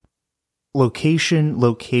Location,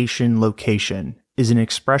 location, location is an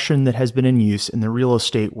expression that has been in use in the real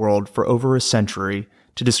estate world for over a century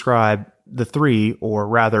to describe the three, or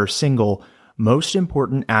rather single, most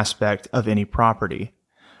important aspect of any property.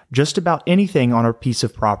 Just about anything on a piece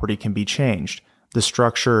of property can be changed. The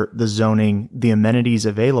structure, the zoning, the amenities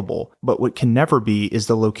available, but what can never be is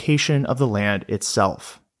the location of the land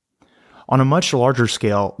itself. On a much larger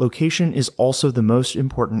scale, location is also the most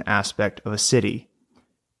important aspect of a city.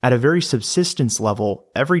 At a very subsistence level,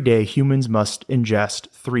 every day humans must ingest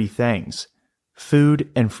three things. Food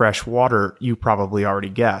and fresh water, you probably already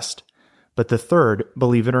guessed. But the third,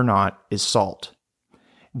 believe it or not, is salt.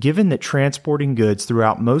 Given that transporting goods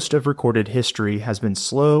throughout most of recorded history has been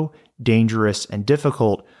slow, dangerous, and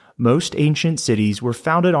difficult, most ancient cities were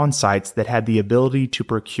founded on sites that had the ability to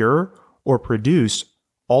procure or produce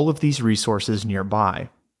all of these resources nearby.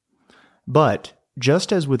 But,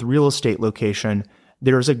 just as with real estate location,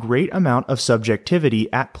 there is a great amount of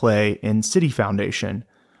subjectivity at play in city foundation.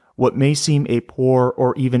 What may seem a poor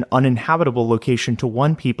or even uninhabitable location to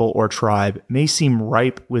one people or tribe may seem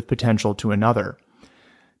ripe with potential to another.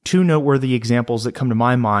 Two noteworthy examples that come to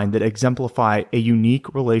my mind that exemplify a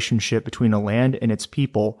unique relationship between a land and its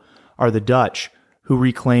people are the Dutch, who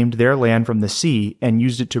reclaimed their land from the sea and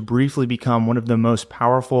used it to briefly become one of the most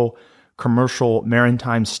powerful commercial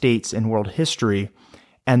maritime states in world history,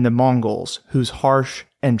 and the Mongols, whose harsh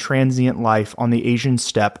and transient life on the Asian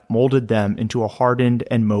steppe molded them into a hardened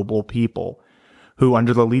and mobile people, who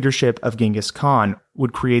under the leadership of Genghis Khan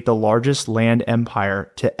would create the largest land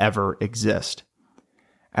empire to ever exist.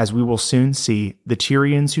 As we will soon see, the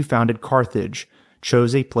Tyrians who founded Carthage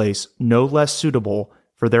chose a place no less suitable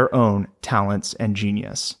for their own talents and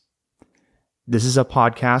genius. This is a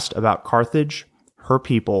podcast about Carthage, her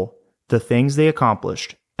people, the things they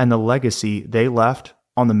accomplished, and the legacy they left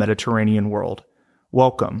on the Mediterranean world.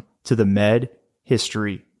 Welcome to the Med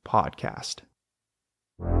History Podcast.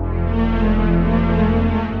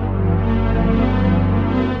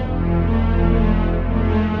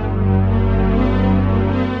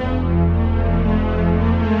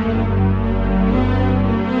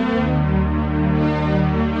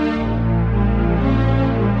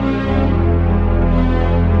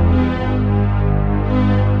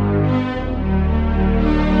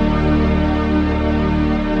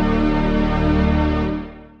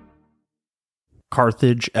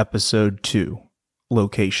 Carthage Episode 2,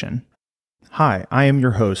 Location. Hi, I am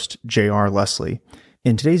your host, J.R. Leslie.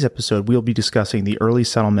 In today's episode, we'll be discussing the early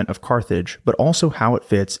settlement of Carthage, but also how it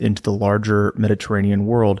fits into the larger Mediterranean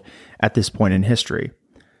world at this point in history.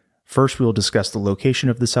 First, we will discuss the location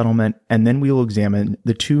of the settlement, and then we will examine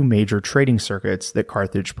the two major trading circuits that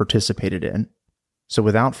Carthage participated in. So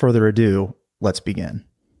without further ado, let's begin.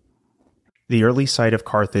 The early site of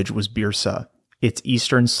Carthage was Byrsa, its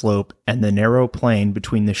eastern slope and the narrow plain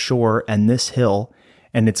between the shore and this hill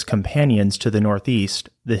and its companions to the northeast,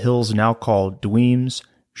 the hills now called Douims,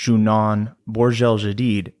 Junon, Borj el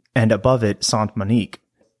Jadid, and above it Saint-Monique.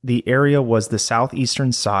 The area was the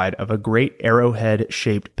southeastern side of a great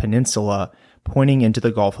arrowhead-shaped peninsula pointing into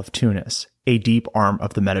the Gulf of Tunis, a deep arm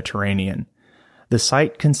of the Mediterranean. The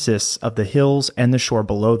site consists of the hills and the shore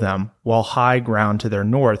below them, while high ground to their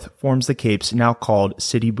north forms the capes now called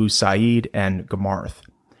Sidi Bou Said and Gamarth.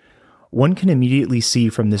 One can immediately see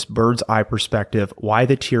from this bird's eye perspective why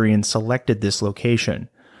the Tyrians selected this location.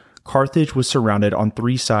 Carthage was surrounded on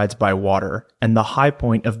three sides by water, and the high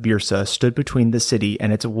point of Byrsa stood between the city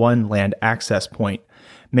and its one land access point,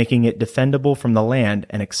 making it defendable from the land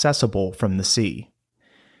and accessible from the sea.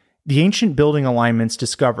 The ancient building alignments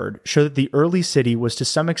discovered show that the early city was to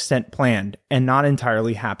some extent planned and not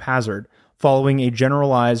entirely haphazard, following a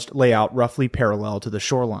generalized layout roughly parallel to the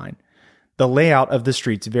shoreline. The layout of the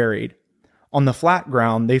streets varied. On the flat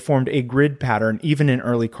ground, they formed a grid pattern even in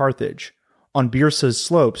early Carthage. On Byrsa's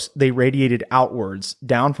slopes, they radiated outwards,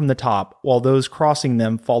 down from the top, while those crossing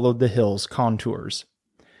them followed the hill's contours.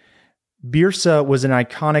 Byrsa was an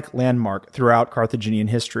iconic landmark throughout Carthaginian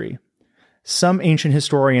history. Some ancient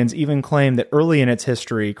historians even claim that early in its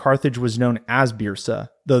history, Carthage was known as Byrsa,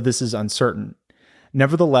 though this is uncertain.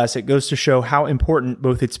 Nevertheless, it goes to show how important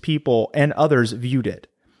both its people and others viewed it.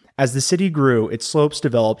 As the city grew, its slopes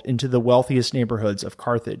developed into the wealthiest neighborhoods of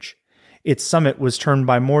Carthage. Its summit was termed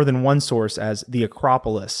by more than one source as the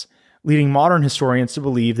Acropolis, leading modern historians to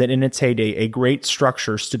believe that in its heyday a great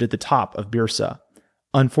structure stood at the top of Byrsa.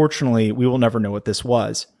 Unfortunately, we will never know what this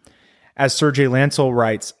was. As Serge Lancel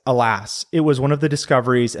writes, alas, it was one of the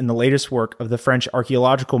discoveries in the latest work of the French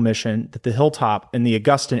archaeological mission that the hilltop in the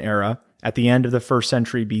Augustan era, at the end of the 1st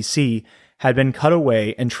century BC, had been cut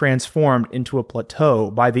away and transformed into a plateau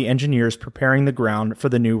by the engineers preparing the ground for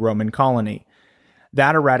the new Roman colony.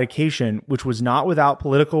 That eradication, which was not without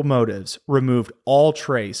political motives, removed all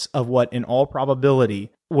trace of what in all probability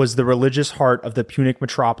was the religious heart of the Punic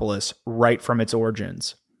metropolis right from its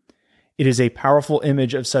origins. It is a powerful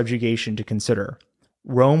image of subjugation to consider.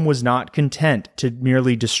 Rome was not content to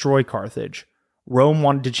merely destroy Carthage. Rome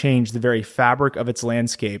wanted to change the very fabric of its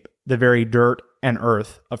landscape, the very dirt and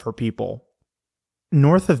earth of her people.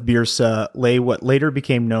 North of Byrsa lay what later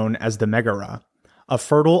became known as the Megara, a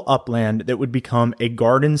fertile upland that would become a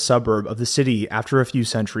garden suburb of the city after a few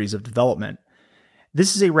centuries of development.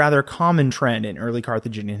 This is a rather common trend in early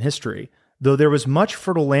Carthaginian history. Though there was much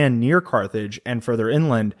fertile land near Carthage and further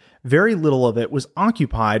inland, very little of it was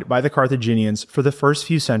occupied by the Carthaginians for the first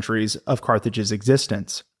few centuries of Carthage's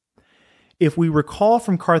existence. If we recall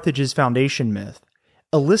from Carthage's foundation myth,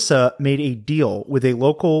 Elissa made a deal with a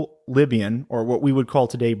local Libyan, or what we would call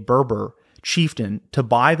today Berber, chieftain to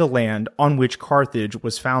buy the land on which Carthage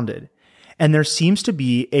was founded, and there seems to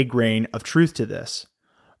be a grain of truth to this.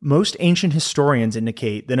 Most ancient historians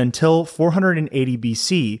indicate that until 480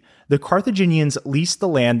 BC, the Carthaginians leased the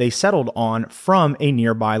land they settled on from a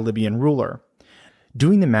nearby Libyan ruler.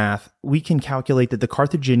 Doing the math, we can calculate that the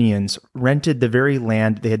Carthaginians rented the very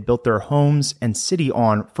land they had built their homes and city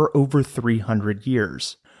on for over 300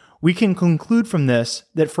 years. We can conclude from this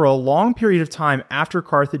that for a long period of time after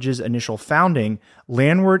Carthage's initial founding,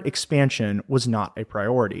 landward expansion was not a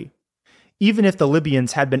priority. Even if the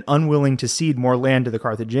Libyans had been unwilling to cede more land to the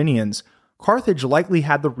Carthaginians, Carthage likely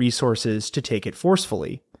had the resources to take it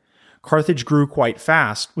forcefully. Carthage grew quite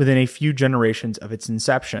fast within a few generations of its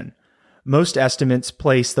inception. Most estimates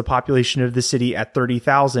place the population of the city at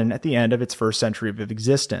 30,000 at the end of its first century of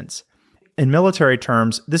existence. In military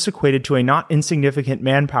terms, this equated to a not insignificant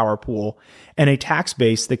manpower pool and a tax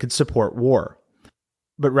base that could support war.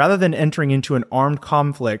 But rather than entering into an armed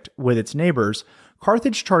conflict with its neighbors,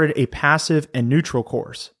 Carthage charted a passive and neutral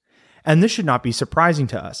course. And this should not be surprising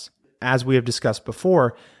to us. As we have discussed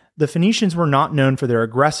before, the Phoenicians were not known for their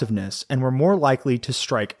aggressiveness and were more likely to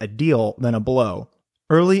strike a deal than a blow.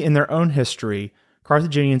 Early in their own history,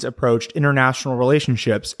 Carthaginians approached international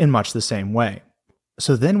relationships in much the same way.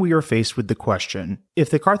 So then we are faced with the question, if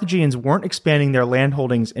the Carthaginians weren't expanding their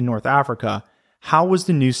landholdings in North Africa, how was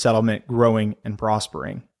the new settlement growing and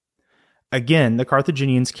prospering? Again, the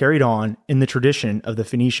Carthaginians carried on in the tradition of the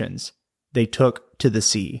Phoenicians. They took to the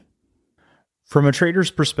sea. From a trader's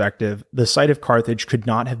perspective, the site of Carthage could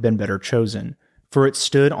not have been better chosen, for it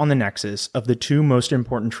stood on the nexus of the two most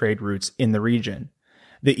important trade routes in the region,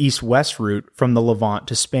 the east-west route from the Levant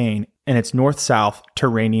to Spain and its north-south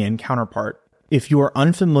Tyrrhenian counterpart. If you are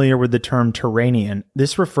unfamiliar with the term Tyrrhenian,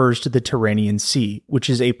 this refers to the Tyrrhenian Sea, which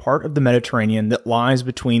is a part of the Mediterranean that lies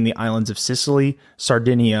between the islands of Sicily,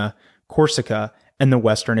 Sardinia, Corsica, and the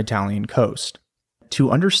western Italian coast.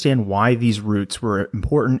 To understand why these routes were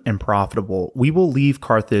important and profitable, we will leave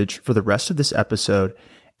Carthage for the rest of this episode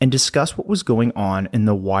and discuss what was going on in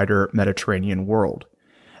the wider Mediterranean world.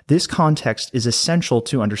 This context is essential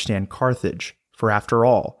to understand Carthage, for after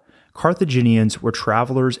all, Carthaginians were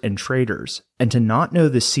travelers and traders, and to not know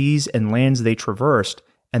the seas and lands they traversed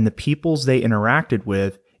and the peoples they interacted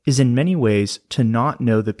with is in many ways to not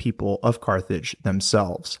know the people of Carthage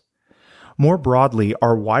themselves. More broadly,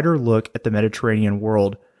 our wider look at the Mediterranean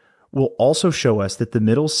world will also show us that the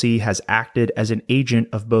Middle Sea has acted as an agent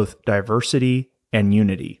of both diversity and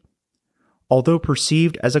unity. Although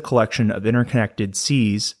perceived as a collection of interconnected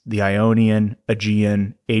seas, the Ionian,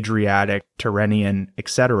 Aegean, Adriatic, Tyrrhenian,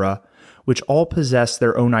 etc., which all possess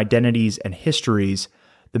their own identities and histories,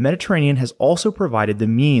 the Mediterranean has also provided the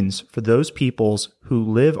means for those peoples who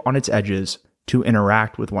live on its edges to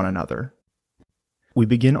interact with one another. We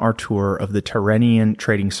begin our tour of the Tyrrhenian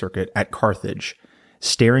trading circuit at Carthage,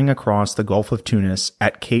 staring across the Gulf of Tunis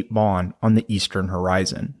at Cape Bon on the eastern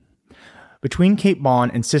horizon. Between Cape Bon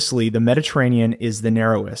and Sicily, the Mediterranean is the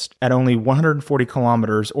narrowest, at only 140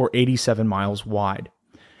 kilometers or 87 miles wide.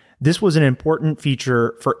 This was an important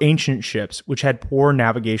feature for ancient ships which had poor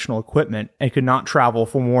navigational equipment and could not travel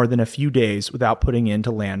for more than a few days without putting in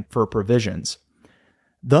to land for provisions.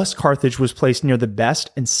 Thus, Carthage was placed near the best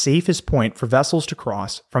and safest point for vessels to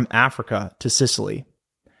cross from Africa to Sicily.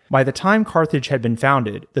 By the time Carthage had been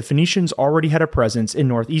founded, the Phoenicians already had a presence in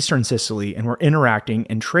northeastern Sicily and were interacting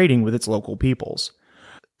and trading with its local peoples.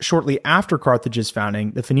 Shortly after Carthage's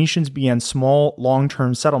founding, the Phoenicians began small,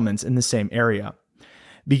 long-term settlements in the same area.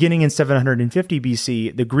 Beginning in 750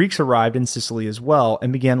 BC, the Greeks arrived in Sicily as well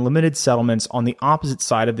and began limited settlements on the opposite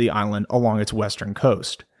side of the island along its western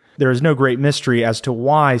coast. There is no great mystery as to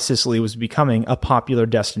why Sicily was becoming a popular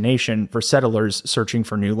destination for settlers searching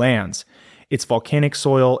for new lands. Its volcanic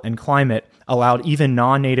soil and climate allowed even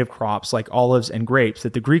non-native crops like olives and grapes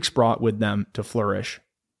that the Greeks brought with them to flourish.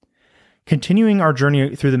 Continuing our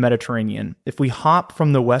journey through the Mediterranean, if we hop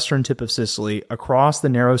from the western tip of Sicily across the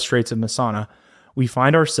narrow straits of Messina, we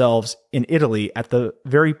find ourselves in Italy at the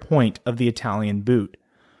very point of the Italian boot.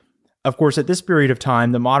 Of course, at this period of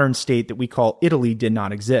time, the modern state that we call Italy did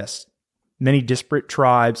not exist. Many disparate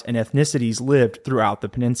tribes and ethnicities lived throughout the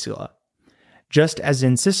peninsula. Just as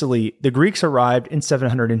in Sicily, the Greeks arrived in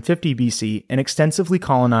 750 BC and extensively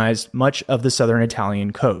colonized much of the southern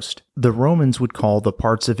Italian coast. The Romans would call the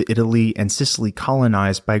parts of Italy and Sicily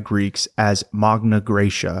colonized by Greeks as Magna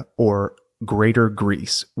Graecia, or Greater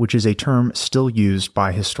Greece, which is a term still used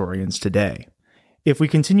by historians today. If we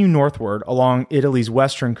continue northward along Italy's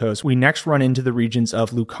western coast, we next run into the regions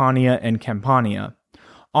of Lucania and Campania.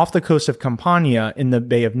 Off the coast of Campania in the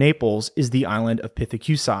Bay of Naples is the island of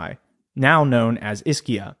Pithecusae, now known as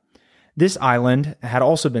Ischia. This island had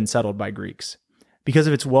also been settled by Greeks. Because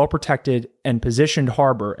of its well-protected and positioned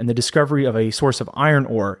harbor and the discovery of a source of iron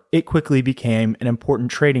ore, it quickly became an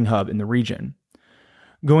important trading hub in the region.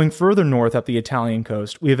 Going further north up the Italian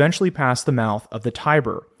coast, we eventually pass the mouth of the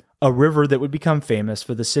Tiber, a river that would become famous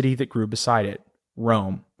for the city that grew beside it,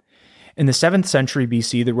 Rome. In the 7th century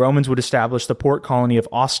BC, the Romans would establish the port colony of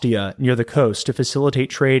Ostia near the coast to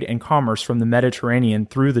facilitate trade and commerce from the Mediterranean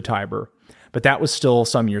through the Tiber, but that was still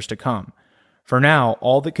some years to come. For now,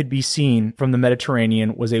 all that could be seen from the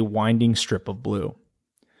Mediterranean was a winding strip of blue.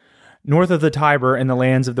 North of the Tiber and the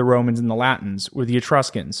lands of the Romans and the Latins were the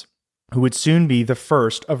Etruscans, who would soon be the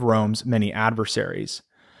first of Rome's many adversaries.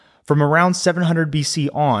 From around 700 BC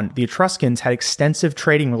on, the Etruscans had extensive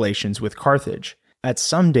trading relations with Carthage. At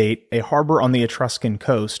some date, a harbor on the Etruscan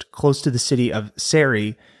coast, close to the city of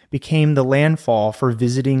Ceri, became the landfall for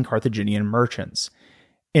visiting Carthaginian merchants.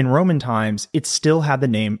 In Roman times, it still had the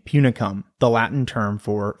name Punicum, the Latin term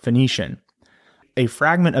for Phoenician. A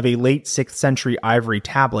fragment of a late 6th century ivory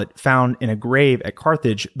tablet found in a grave at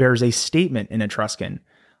Carthage bears a statement in Etruscan.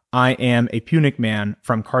 "I am a Punic man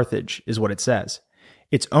from Carthage," is what it says.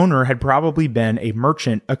 Its owner had probably been a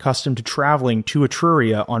merchant accustomed to traveling to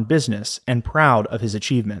Etruria on business and proud of his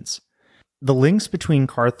achievements. The links between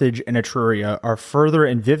Carthage and Etruria are further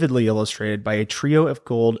and vividly illustrated by a trio of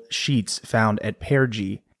gold sheets found at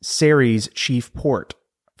Perge, Ceri's chief port,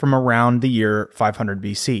 from around the year 500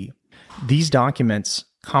 BC. These documents,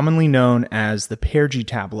 commonly known as the Perge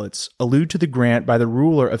tablets, allude to the grant by the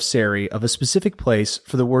ruler of Ceri of a specific place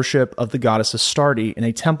for the worship of the goddess Astarte in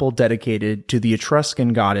a temple dedicated to the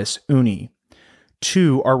Etruscan goddess Uni.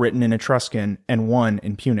 2 are written in Etruscan and 1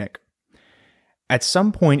 in Punic. At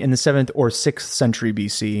some point in the 7th or 6th century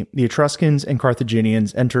BC, the Etruscans and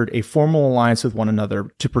Carthaginians entered a formal alliance with one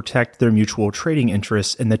another to protect their mutual trading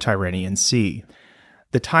interests in the Tyrrhenian Sea.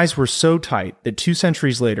 The ties were so tight that 2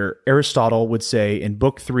 centuries later, Aristotle would say in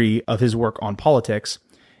Book 3 of his work on politics,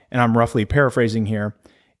 and I'm roughly paraphrasing here,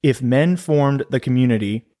 if men formed the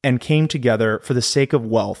community and came together for the sake of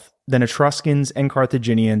wealth, then Etruscans and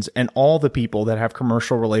Carthaginians and all the people that have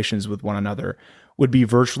commercial relations with one another would be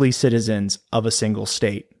virtually citizens of a single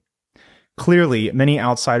state. Clearly, many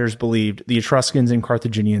outsiders believed the Etruscans and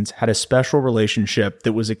Carthaginians had a special relationship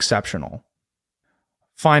that was exceptional.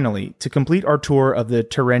 Finally, to complete our tour of the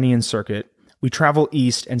Tyrrhenian circuit, we travel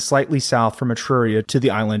east and slightly south from Etruria to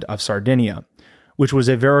the island of Sardinia, which was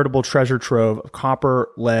a veritable treasure trove of copper,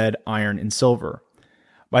 lead, iron, and silver.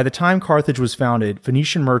 By the time Carthage was founded,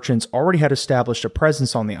 Phoenician merchants already had established a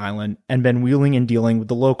presence on the island and been wheeling and dealing with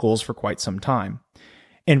the locals for quite some time.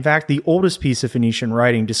 In fact, the oldest piece of Phoenician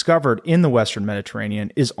writing discovered in the western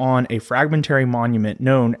Mediterranean is on a fragmentary monument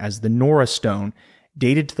known as the Nora Stone,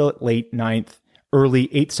 dated to the late 9th, early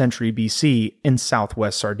 8th century BC in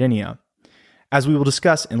southwest Sardinia. As we will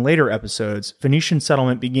discuss in later episodes, Phoenician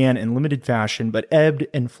settlement began in limited fashion but ebbed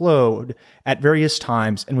and flowed at various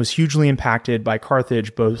times and was hugely impacted by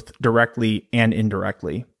Carthage both directly and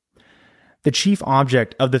indirectly. The chief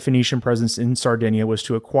object of the Phoenician presence in Sardinia was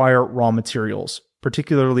to acquire raw materials,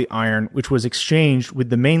 particularly iron, which was exchanged with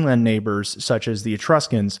the mainland neighbors such as the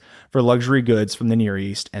Etruscans for luxury goods from the Near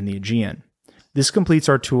East and the Aegean. This completes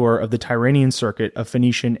our tour of the Tyrrhenian circuit of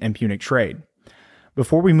Phoenician and Punic trade.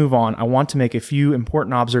 Before we move on, I want to make a few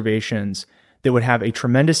important observations that would have a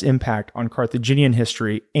tremendous impact on Carthaginian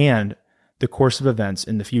history and the course of events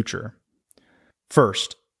in the future.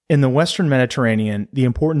 First, in the western Mediterranean, the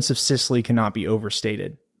importance of Sicily cannot be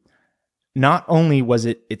overstated. Not only was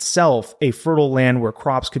it itself a fertile land where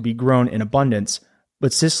crops could be grown in abundance,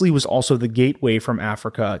 But Sicily was also the gateway from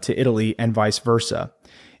Africa to Italy and vice versa.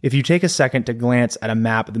 If you take a second to glance at a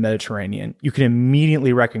map of the Mediterranean, you can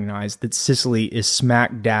immediately recognize that Sicily is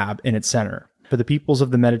smack dab in its center. For the peoples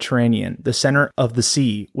of the Mediterranean, the center of the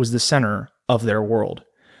sea was the center of their world.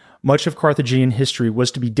 Much of Carthaginian history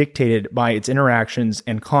was to be dictated by its interactions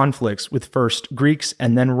and conflicts with first Greeks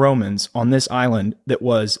and then Romans on this island that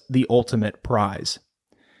was the ultimate prize.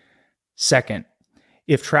 Second,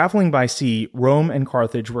 if traveling by sea, Rome and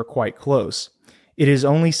Carthage were quite close. It is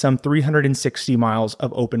only some 360 miles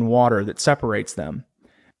of open water that separates them.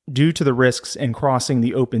 Due to the risks in crossing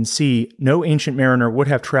the open sea, no ancient mariner would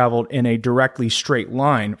have traveled in a directly straight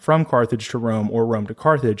line from Carthage to Rome or Rome to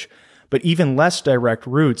Carthage, but even less direct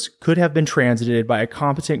routes could have been transited by a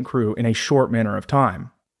competent crew in a short manner of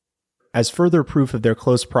time. As further proof of their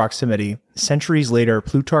close proximity, centuries later,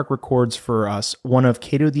 Plutarch records for us one of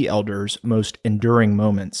Cato the Elder's most enduring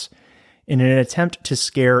moments. In an attempt to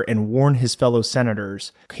scare and warn his fellow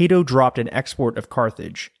senators, Cato dropped an export of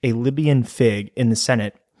Carthage, a Libyan fig, in the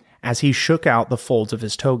Senate as he shook out the folds of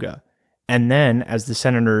his toga, and then, as the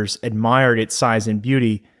senators admired its size and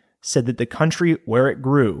beauty, said that the country where it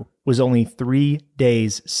grew was only 3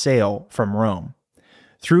 days' sail from Rome.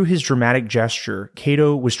 Through his dramatic gesture,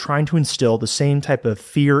 Cato was trying to instill the same type of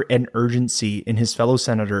fear and urgency in his fellow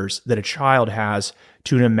senators that a child has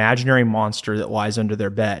to an imaginary monster that lies under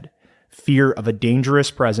their bed. Fear of a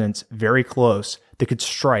dangerous presence very close that could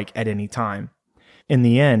strike at any time. In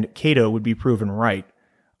the end, Cato would be proven right,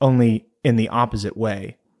 only in the opposite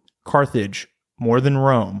way. Carthage, more than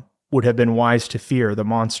Rome, would have been wise to fear the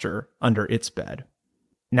monster under its bed.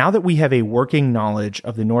 Now that we have a working knowledge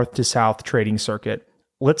of the north to south trading circuit,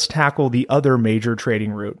 let's tackle the other major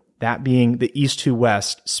trading route, that being the east to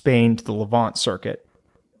west, Spain to the Levant circuit.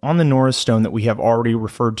 On the Norris stone that we have already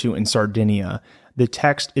referred to in Sardinia, the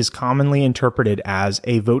text is commonly interpreted as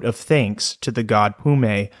a vote of thanks to the god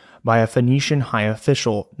Pume by a Phoenician high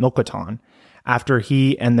official, Milcaton, after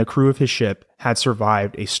he and the crew of his ship had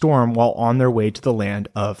survived a storm while on their way to the land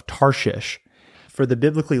of Tarshish. For the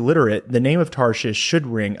biblically literate, the name of Tarshish should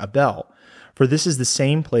ring a bell, for this is the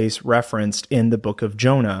same place referenced in the book of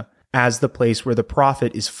Jonah as the place where the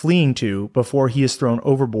prophet is fleeing to before he is thrown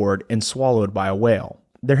overboard and swallowed by a whale.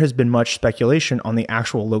 There has been much speculation on the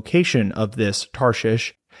actual location of this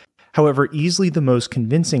Tarshish. However, easily the most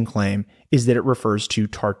convincing claim is that it refers to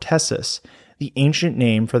Tartessus, the ancient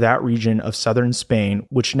name for that region of southern Spain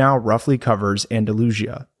which now roughly covers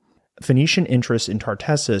Andalusia. Phoenician interest in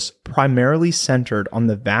Tartessus primarily centered on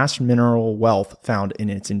the vast mineral wealth found in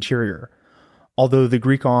its interior. Although the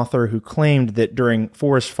Greek author who claimed that during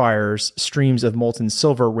forest fires streams of molten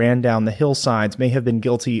silver ran down the hillsides may have been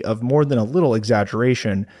guilty of more than a little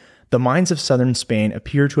exaggeration, the mines of southern Spain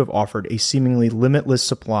appear to have offered a seemingly limitless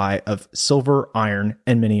supply of silver, iron,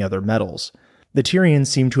 and many other metals. The Tyrians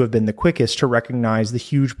seem to have been the quickest to recognize the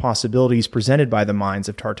huge possibilities presented by the mines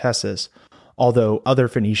of Tartessus, although other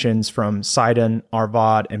Phoenicians from Sidon,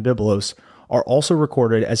 Arvad, and Byblos are also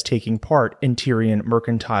recorded as taking part in Tyrian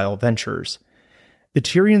mercantile ventures. The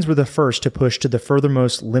Tyrians were the first to push to the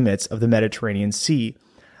furthermost limits of the Mediterranean Sea,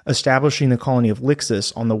 establishing the colony of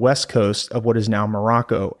Lixus on the west coast of what is now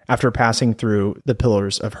Morocco after passing through the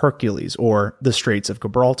Pillars of Hercules, or the Straits of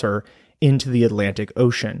Gibraltar, into the Atlantic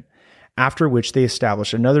Ocean, after which they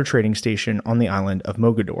established another trading station on the island of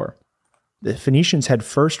Mogador. The Phoenicians had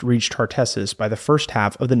first reached Tartessus by the first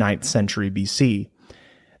half of the 9th century BC.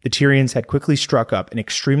 The Tyrians had quickly struck up an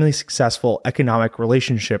extremely successful economic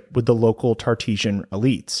relationship with the local Tartessian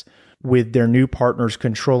elites, with their new partners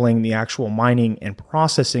controlling the actual mining and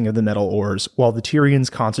processing of the metal ores, while the Tyrians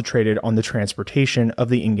concentrated on the transportation of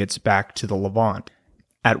the ingots back to the Levant.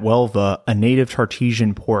 At Huelva, a native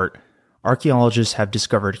Tartessian port, archaeologists have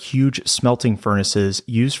discovered huge smelting furnaces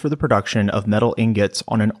used for the production of metal ingots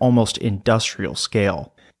on an almost industrial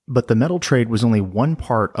scale. But the metal trade was only one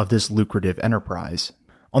part of this lucrative enterprise.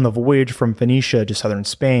 On the voyage from Phoenicia to southern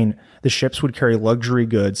Spain, the ships would carry luxury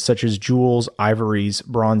goods such as jewels, ivories,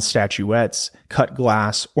 bronze statuettes, cut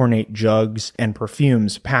glass, ornate jugs, and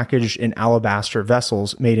perfumes packaged in alabaster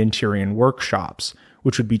vessels made in Tyrian workshops,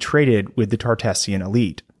 which would be traded with the Tartessian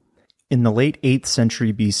elite. In the late 8th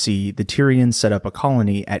century BC, the Tyrians set up a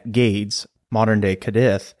colony at Gades, modern-day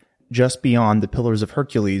Cadiz, just beyond the Pillars of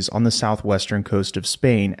Hercules on the southwestern coast of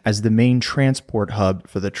Spain as the main transport hub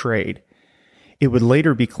for the trade. It would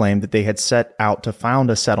later be claimed that they had set out to found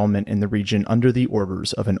a settlement in the region under the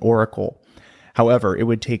orders of an oracle. However, it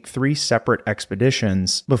would take 3 separate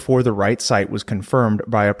expeditions before the right site was confirmed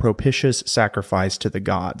by a propitious sacrifice to the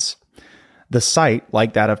gods. The site,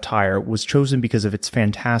 like that of Tyre, was chosen because of its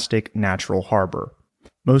fantastic natural harbor.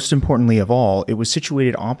 Most importantly of all, it was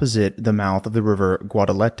situated opposite the mouth of the river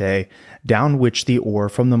Guadalete, down which the ore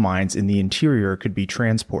from the mines in the interior could be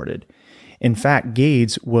transported. In fact,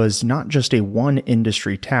 Gades was not just a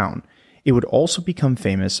one-industry town. It would also become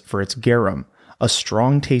famous for its garum, a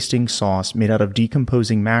strong-tasting sauce made out of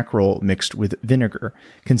decomposing mackerel mixed with vinegar,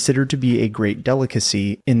 considered to be a great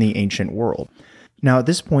delicacy in the ancient world. Now, at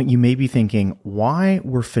this point, you may be thinking, why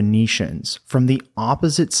were Phoenicians from the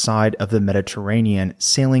opposite side of the Mediterranean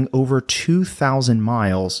sailing over 2,000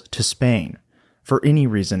 miles to Spain for any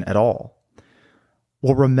reason at all?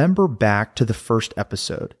 Well, remember back to the first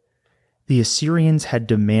episode. The Assyrians had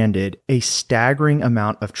demanded a staggering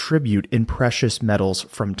amount of tribute in precious metals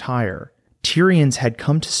from Tyre. Tyrians had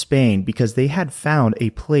come to Spain because they had found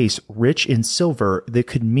a place rich in silver that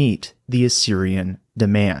could meet the Assyrian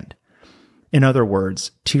demand. In other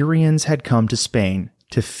words, Tyrians had come to Spain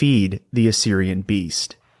to feed the Assyrian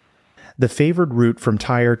beast. The favored route from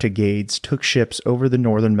Tyre to Gades took ships over the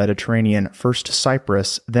northern Mediterranean, first to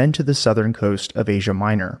Cyprus, then to the southern coast of Asia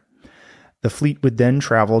Minor. The fleet would then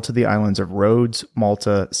travel to the islands of Rhodes,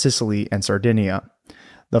 Malta, Sicily, and Sardinia.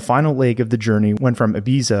 The final leg of the journey went from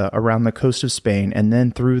Ibiza around the coast of Spain and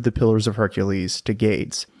then through the Pillars of Hercules to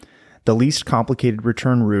Gades. The least complicated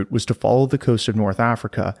return route was to follow the coast of North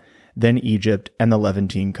Africa, then Egypt and the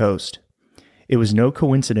Levantine coast. It was no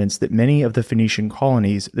coincidence that many of the Phoenician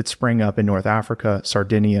colonies that sprang up in North Africa,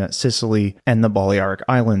 Sardinia, Sicily, and the Balearic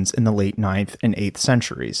Islands in the late 9th and 8th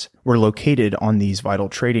centuries were located on these vital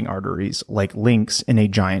trading arteries like links in a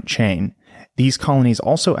giant chain. These colonies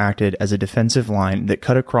also acted as a defensive line that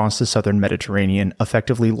cut across the southern Mediterranean,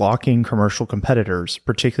 effectively locking commercial competitors,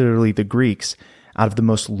 particularly the Greeks, out of the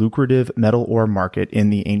most lucrative metal ore market in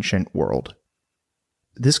the ancient world.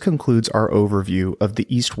 This concludes our overview of the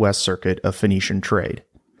east-west circuit of Phoenician trade.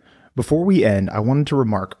 Before we end, I wanted to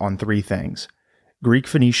remark on three things: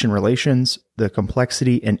 Greek-Phoenician relations, the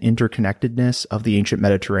complexity and interconnectedness of the ancient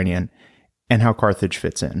Mediterranean, and how Carthage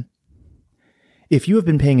fits in. If you have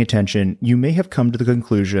been paying attention, you may have come to the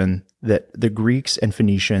conclusion that the Greeks and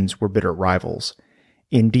Phoenicians were bitter rivals.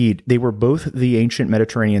 Indeed, they were both the ancient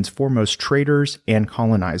Mediterranean's foremost traders and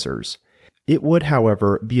colonizers. It would,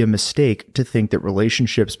 however, be a mistake to think that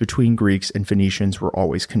relationships between Greeks and Phoenicians were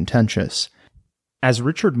always contentious. As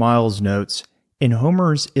Richard Miles notes, in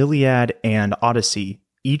Homer's Iliad and Odyssey,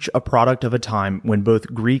 each a product of a time when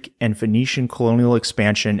both Greek and Phoenician colonial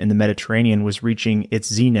expansion in the Mediterranean was reaching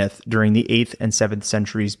its zenith during the 8th and 7th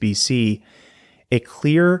centuries BC, a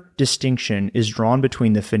clear distinction is drawn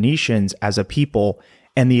between the Phoenicians as a people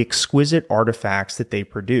and the exquisite artifacts that they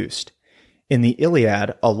produced. In the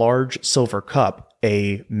Iliad, a large silver cup,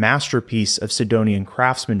 a masterpiece of Sidonian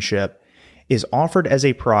craftsmanship, is offered as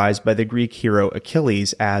a prize by the Greek hero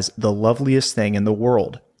Achilles as the loveliest thing in the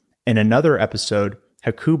world. In another episode,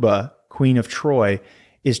 Hecuba, queen of Troy,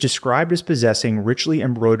 is described as possessing richly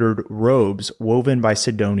embroidered robes woven by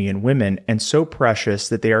Sidonian women and so precious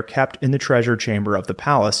that they are kept in the treasure chamber of the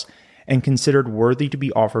palace and considered worthy to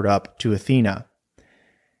be offered up to Athena.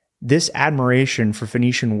 This admiration for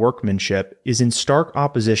Phoenician workmanship is in stark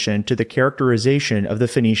opposition to the characterization of the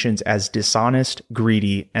Phoenicians as dishonest,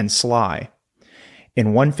 greedy, and sly.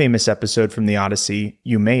 In one famous episode from the Odyssey,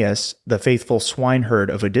 Eumaeus, the faithful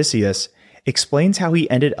swineherd of Odysseus, explains how he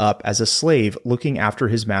ended up as a slave looking after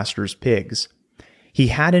his master's pigs. He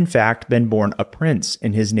had in fact been born a prince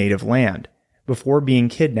in his native land, before being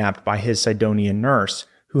kidnapped by his Sidonian nurse,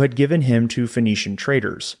 who had given him to Phoenician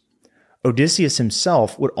traders. Odysseus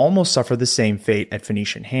himself would almost suffer the same fate at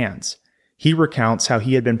Phoenician hands. He recounts how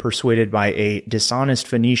he had been persuaded by a dishonest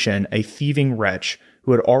Phoenician, a thieving wretch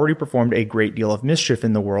who had already performed a great deal of mischief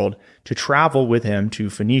in the world, to travel with him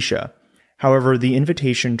to Phoenicia. However, the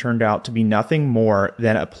invitation turned out to be nothing more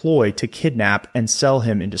than a ploy to kidnap and sell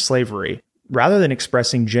him into slavery. Rather than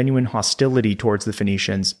expressing genuine hostility towards the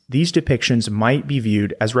Phoenicians, these depictions might be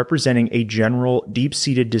viewed as representing a general,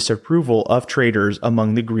 deep-seated disapproval of traders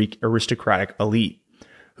among the Greek aristocratic elite,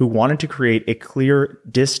 who wanted to create a clear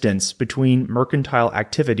distance between mercantile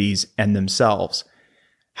activities and themselves.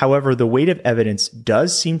 However, the weight of evidence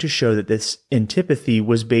does seem to show that this antipathy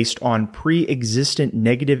was based on pre-existent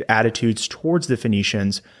negative attitudes towards the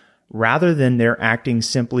Phoenicians, rather than their acting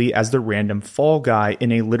simply as the random fall guy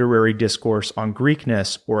in a literary discourse on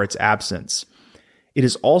Greekness or its absence. It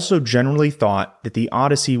is also generally thought that the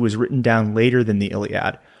Odyssey was written down later than the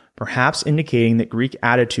Iliad, perhaps indicating that Greek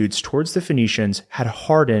attitudes towards the Phoenicians had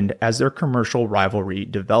hardened as their commercial rivalry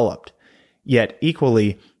developed. Yet,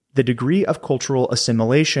 equally, the degree of cultural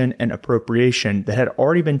assimilation and appropriation that had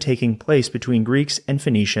already been taking place between Greeks and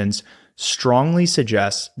Phoenicians strongly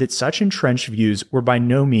suggests that such entrenched views were by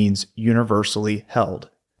no means universally held.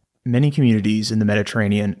 Many communities in the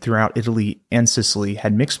Mediterranean throughout Italy and Sicily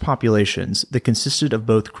had mixed populations that consisted of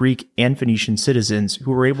both Greek and Phoenician citizens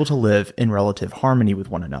who were able to live in relative harmony with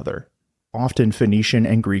one another. Often, Phoenician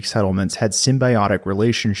and Greek settlements had symbiotic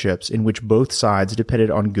relationships in which both sides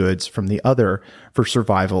depended on goods from the other for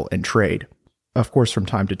survival and trade. Of course, from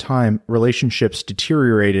time to time, relationships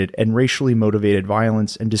deteriorated and racially motivated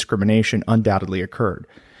violence and discrimination undoubtedly occurred,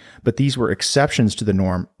 but these were exceptions to the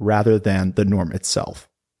norm rather than the norm itself.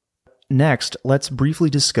 Next, let's briefly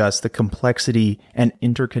discuss the complexity and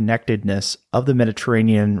interconnectedness of the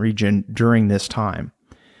Mediterranean region during this time.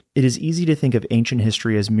 It is easy to think of ancient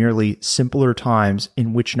history as merely simpler times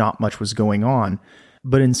in which not much was going on,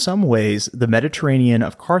 but in some ways, the Mediterranean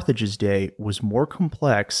of Carthage's day was more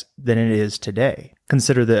complex than it is today.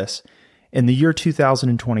 Consider this. In the year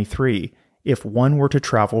 2023, if one were to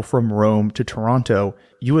travel from Rome to Toronto,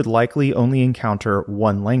 you would likely only encounter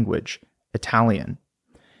one language, Italian.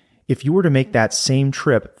 If you were to make that same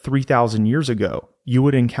trip 3,000 years ago, you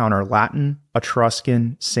would encounter Latin,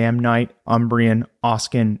 Etruscan, Samnite, Umbrian,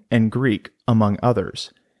 Oscan, and Greek, among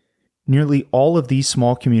others. Nearly all of these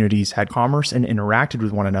small communities had commerce and interacted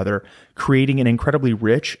with one another, creating an incredibly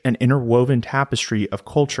rich and interwoven tapestry of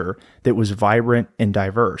culture that was vibrant and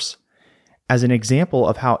diverse. As an example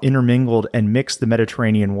of how intermingled and mixed the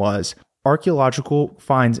Mediterranean was, archaeological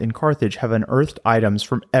finds in Carthage have unearthed items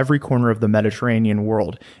from every corner of the Mediterranean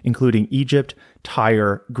world, including Egypt,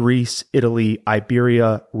 Tyre, Greece, Italy,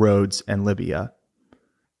 Iberia, Rhodes, and Libya.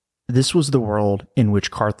 This was the world in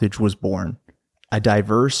which Carthage was born, a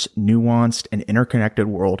diverse, nuanced, and interconnected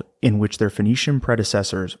world in which their Phoenician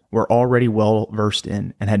predecessors were already well versed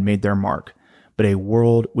in and had made their mark, but a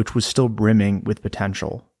world which was still brimming with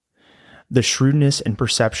potential. The shrewdness and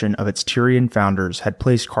perception of its Tyrian founders had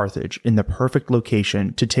placed Carthage in the perfect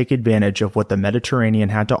location to take advantage of what the Mediterranean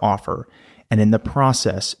had to offer, and in the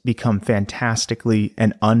process become fantastically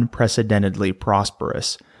and unprecedentedly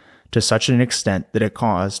prosperous, to such an extent that it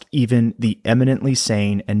caused even the eminently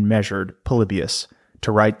sane and measured Polybius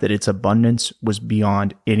to write that its abundance was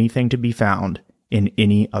beyond anything to be found in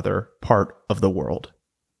any other part of the world.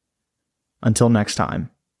 Until next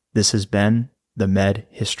time, this has been the Med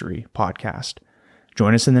History Podcast.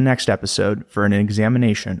 Join us in the next episode for an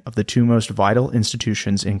examination of the two most vital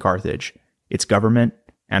institutions in Carthage, its government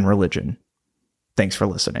and religion. Thanks for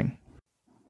listening.